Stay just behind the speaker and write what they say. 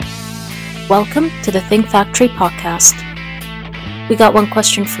Welcome to the Think Factory podcast. We got one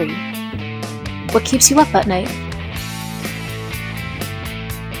question for you. What keeps you up at night?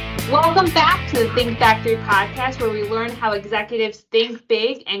 Welcome back to the Think Factory podcast, where we learn how executives think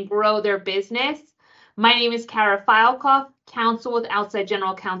big and grow their business. My name is Kara Filekoff, counsel with Outside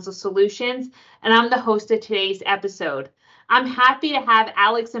General Counsel Solutions, and I'm the host of today's episode. I'm happy to have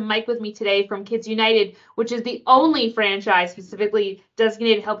Alex and Mike with me today from KidsUnited, which is the only franchise specifically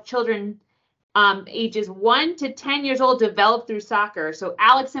designated to help children ages 1 to 10 years old develop through soccer. So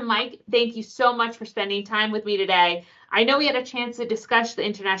Alex and Mike, thank you so much for spending time with me today. I know we had a chance to discuss the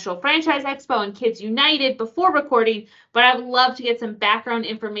International Franchise Expo and KidsUnited before recording, but I would love to get some background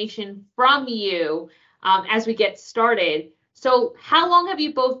information from you as we get started. So how long have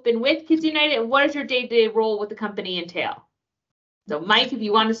you both been with KidsUnited, and what does your day-to-day role with the company entail? So Mike, if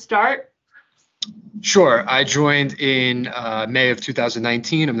you want to start. Sure. I joined in May of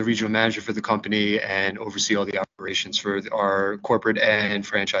 2019. I'm the regional manager for the company and oversee all the operations for our corporate and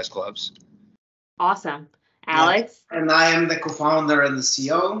franchise clubs. Awesome. Alex? And I am the co-founder and the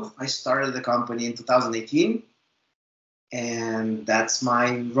CEO. I started the company in 2018, and that's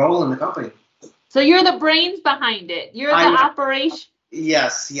my role in the company. So you're the brains behind it. You're the operation.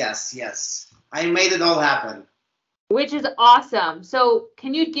 Yes. I made it all happen. Which is awesome. So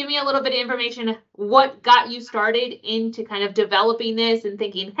can you give me a little bit of information, what got you started into kind of developing this and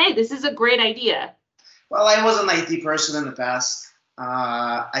thinking, hey, this is a great idea? Well, I was an IT person in the past.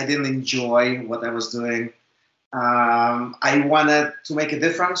 I didn't enjoy what I was doing. I wanted to make a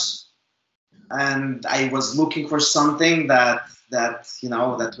difference, and I was looking for something that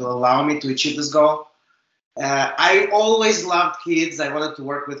will allow me to achieve this goal. I always loved kids. I wanted to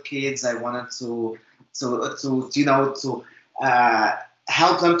work with kids. I wanted to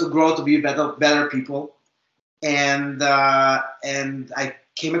help them to grow to be better people, and I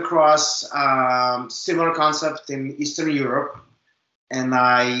came across similar concept in Eastern Europe, and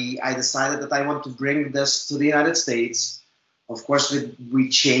I decided that I want to bring this to the United States. Of course, we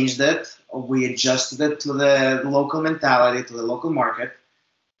changed it, we adjusted it to the local mentality, to the local market,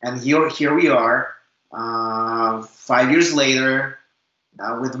 and here we are, 5 years later.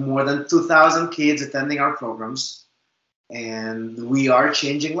 With more than 2,000 kids attending our programs, and we are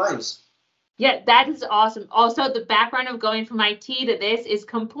changing lives. Yeah, that is awesome. Also, the background of going from IT to this is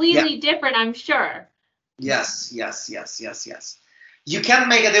completely different, I'm sure. Yes. You can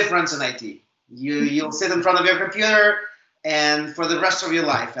make a difference in IT. You'll sit in front of your computer and for the rest of your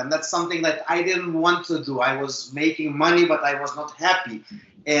life, and that's something that I didn't want to do. I was making money, but I was not happy.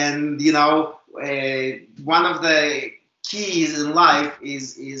 And one of the keys in life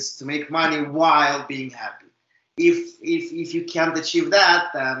is to make money while being happy. If you can't achieve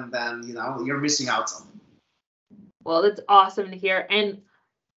that, then you're missing out something. Well, that's awesome to hear. And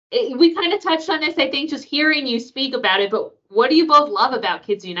we kind of touched on this, I think, just hearing you speak about it, but what do you both love about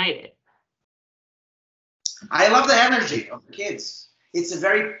KidsUnited? I love the energy of the kids. It's a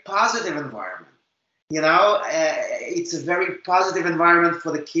very positive environment. It's a very positive environment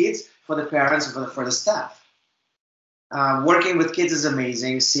for the kids, for the parents, and for the staff. Working with kids is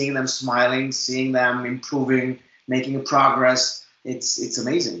amazing. Seeing them smiling, seeing them improving, making progress, it's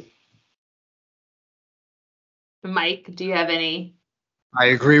amazing. Mike, do you have any? I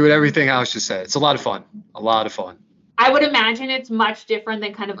agree with everything Alex just said. It's a lot of fun. I would imagine it's much different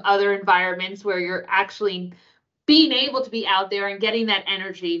than kind of other environments where you're actually being able to be out there and getting that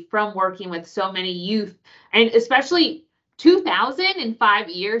energy from working with so many youth, and especially 2,000 in 5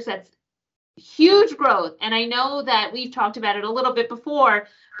 years. That's huge growth. And I know that we've talked about it a little bit before,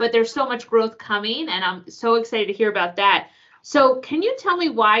 but there's so much growth coming, and I'm so excited to hear about that. So can you tell me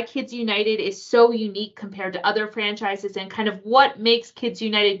why KidsUnited is so unique compared to other franchises, and kind of what makes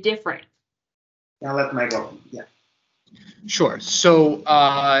KidsUnited different? I'll let Mike go. Yeah. Sure. So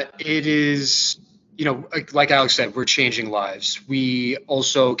it is, like Alex said, we're changing lives. We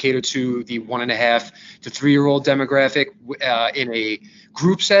also cater to the 1.5 to 3-year-old demographic in a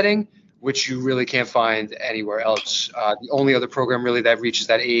group setting, which you really can't find anywhere else. The only other program really that reaches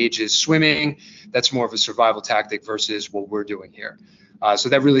that age is swimming. That's more of a survival tactic versus what we're doing here. So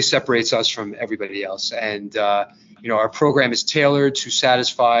that really separates us from everybody else. And, our program is tailored to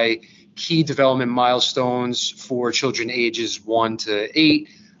satisfy key development milestones for children ages 1 to 8.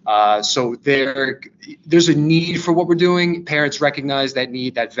 So there's a need for what we're doing. Parents recognize that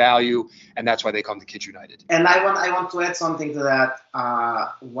need, that value, and that's why they come to KidsUnited. And I want to add something to that.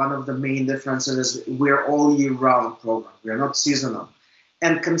 One of the main differences is we're all year-round program. We're not seasonal.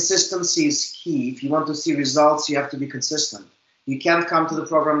 And consistency is key. If you want to see results, you have to be consistent. You can't come to the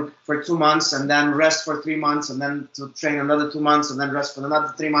program for 2 months and then rest for 3 months and then to train another 2 months and then rest for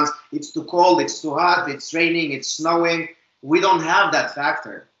another 3 months. It's too cold, it's too hot, it's raining, it's snowing. We don't have that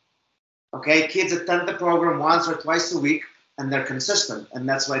factor. Okay, kids attend the program once or twice a week and they're consistent. And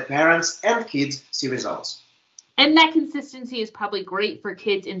that's why parents and kids see results. And that consistency is probably great for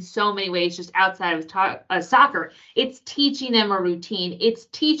kids in so many ways, just outside of soccer. It's teaching them a routine. It's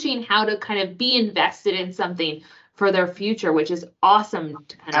teaching how to kind of be invested in something for their future, which is awesome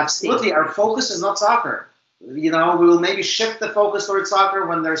to kind Absolutely. of see. Our focus is not soccer. We will maybe shift the focus towards soccer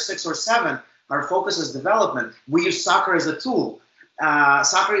when they're 6 or 7. Our focus is development. We use soccer as a tool.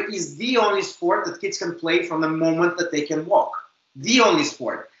 Soccer is the only sport that kids can play from the moment that they can walk. The only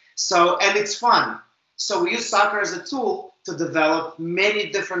sport. And it's fun. So we use soccer as a tool to develop many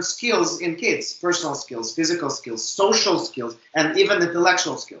different skills in kids: personal skills, physical skills, social skills, and even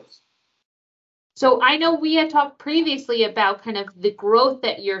intellectual skills. So I know we had talked previously about kind of the growth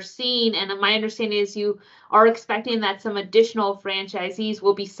that you're seeing, and my understanding is you are expecting that some additional franchisees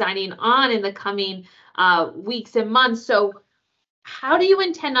will be signing on in the coming weeks and months. So how do you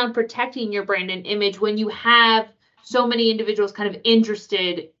intend on protecting your brand and image when you have so many individuals kind of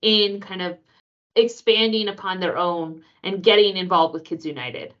interested in kind of expanding upon their own and getting involved with Kids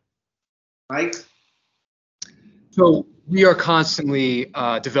United? Right. So we are constantly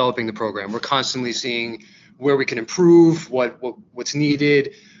developing the program. We're constantly seeing where we can improve, what's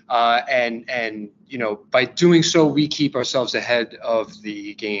needed, and by doing so, we keep ourselves ahead of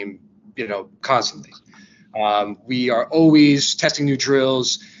the game, constantly. We are always testing new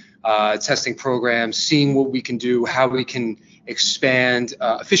drills, testing programs, seeing what we can do, how we can expand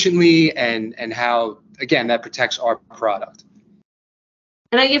efficiently, and how, again, that protects our product.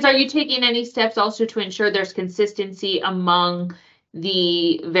 And I guess, are you taking any steps also to ensure there's consistency among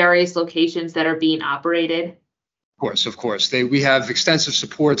the various locations that are being operated? Of course. We have extensive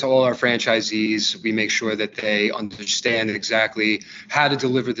support to all our franchisees. We make sure that they understand exactly how to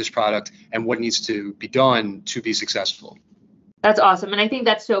deliver this product and what needs to be done to be successful. That's awesome. And I think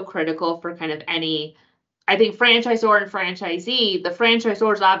that's so critical for kind of franchisor and franchisee. The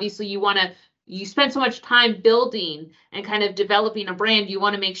franchisors, obviously, you spend so much time building and kind of developing a brand. You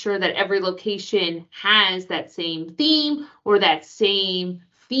want to make sure that every location has that same theme or that same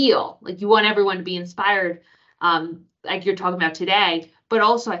feel. Like, you want everyone to be inspired, like you're talking about today. But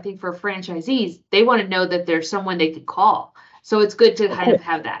also, I think for franchisees, they want to know that there's someone they could call. So it's good to kind of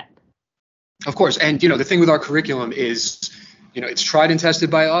have that. Of course. And, the thing with our curriculum is, it's tried and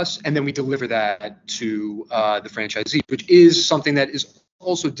tested by us, and then we deliver that to the franchisee, which is something that is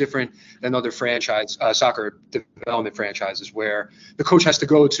also different than other soccer development franchises, where the coach has to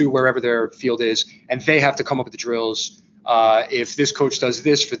go to wherever their field is, and they have to come up with the drills. If this coach does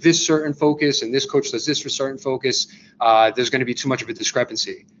this for this certain focus and this coach does this for certain focus, there's going to be too much of a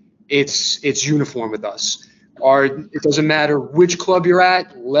discrepancy. It's uniform with us. It doesn't matter which club you're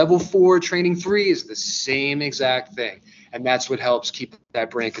at. Level 4, training 3 is the same exact thing. And that's what helps keep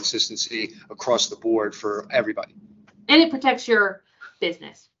that brand consistency across the board for everybody. And it protects your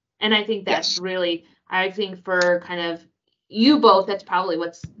business. And I think that's Yes. really, I think for kind of you both, that's probably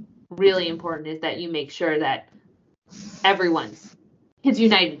what's really important, is that you make sure that everyone's Kids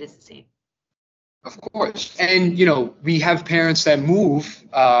United is the same. Of course. And, we have parents that move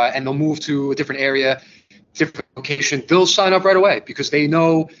and they'll move to a different area, different location. They'll sign up right away because they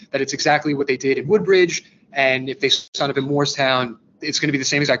know that it's exactly what they did in Woodbridge. And if they sign up in Morristown, it's going to be the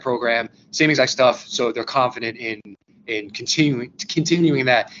same exact program, same exact stuff. So they're confident in continuing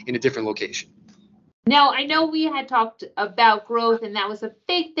that in a different location. Now, I know we had talked about growth, and that was a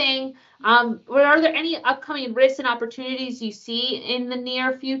big thing. Are there any upcoming risks and opportunities you see in the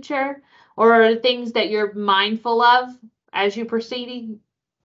near future, or things that you're mindful of as you proceed?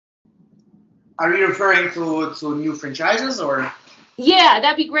 Are you referring to new franchises or? Yeah,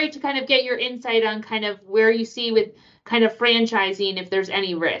 that'd be great to kind of get your insight on kind of where you see with kind of franchising, if there's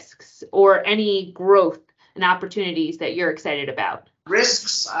any risks or any growth and opportunities that you're excited about.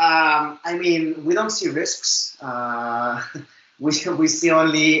 Risks, we don't see risks. We see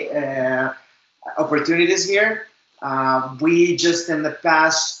only opportunities here. We just, in the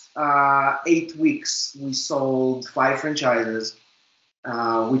past 8 weeks, we sold 5 franchises,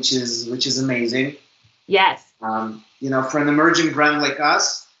 which is amazing. Yes. For an emerging brand like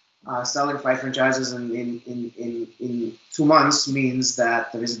us, selling 5 franchises in 2 months means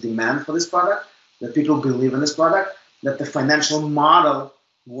that there is a demand for this product, that people believe in this product, that the financial model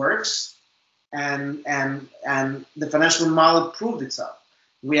works, and the financial model proved itself.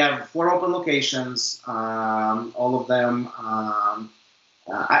 We have 4 open locations, all of them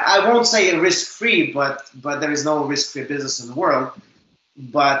I won't say risk-free, but there is no risk-free business in the world.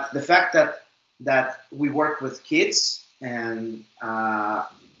 But the fact that we work with kids and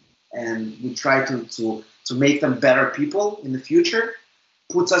we try to make them better people in the future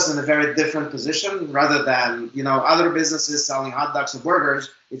puts us in a very different position rather than other businesses selling hot dogs or burgers.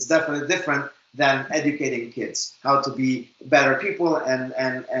 It's definitely different than educating kids how to be better people and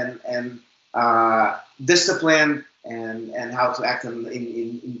disciplined and how to act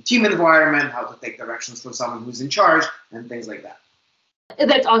in team environment, how to take directions from someone who's in charge and things like that.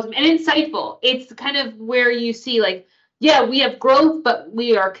 That's awesome and insightful. It's kind of where you see we have growth, but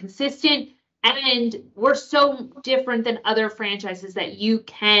we are consistent and we're so different than other franchises that you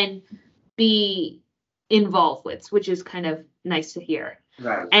can be involved with, which is kind of nice to hear.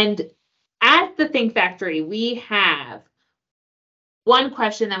 Right. And at the Think Factory, we have one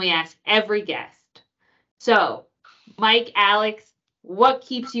question that we ask every guest. So, Mike, Alex, what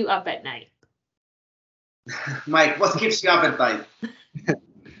keeps you up at night? Mike, what keeps you up at night?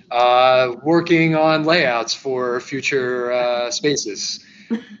 Working on layouts for future spaces.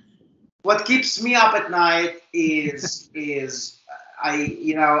 What keeps me up at night is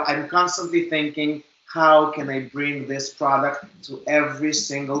I'm constantly thinking, how can I bring this product to every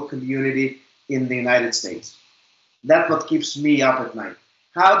single community in the United States? That's what keeps me up at night.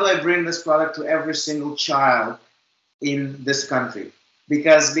 How do I bring this product to every single child in this country?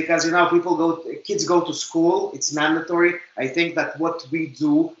 Because kids go to school, it's mandatory. I think that what we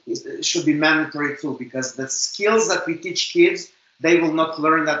do should be mandatory too, because the skills that we teach kids, they will not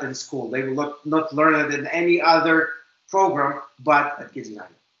learn that in school. They will not learn it in any other program but at KidsUnited.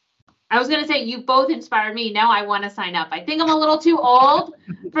 I was going to say, you both inspired me. Now I want to sign up. I think I'm a little too old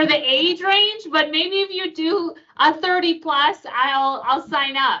for the age range, but maybe if you do a 30 plus, I'll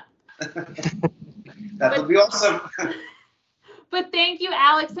sign up. That would be awesome. But thank you,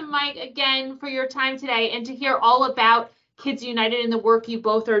 Alex and Mike, again for your time today and to hear all about KidsUnited and the work you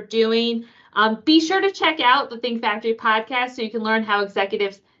both are doing. Be sure to check out the Think Factory podcast so you can learn how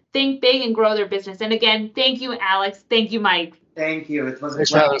executives think big and grow their business. And again, thank you, Alex. Thank you, Mike. Thank you. It was a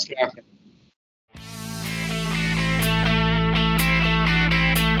Thanks pleasure. for having us.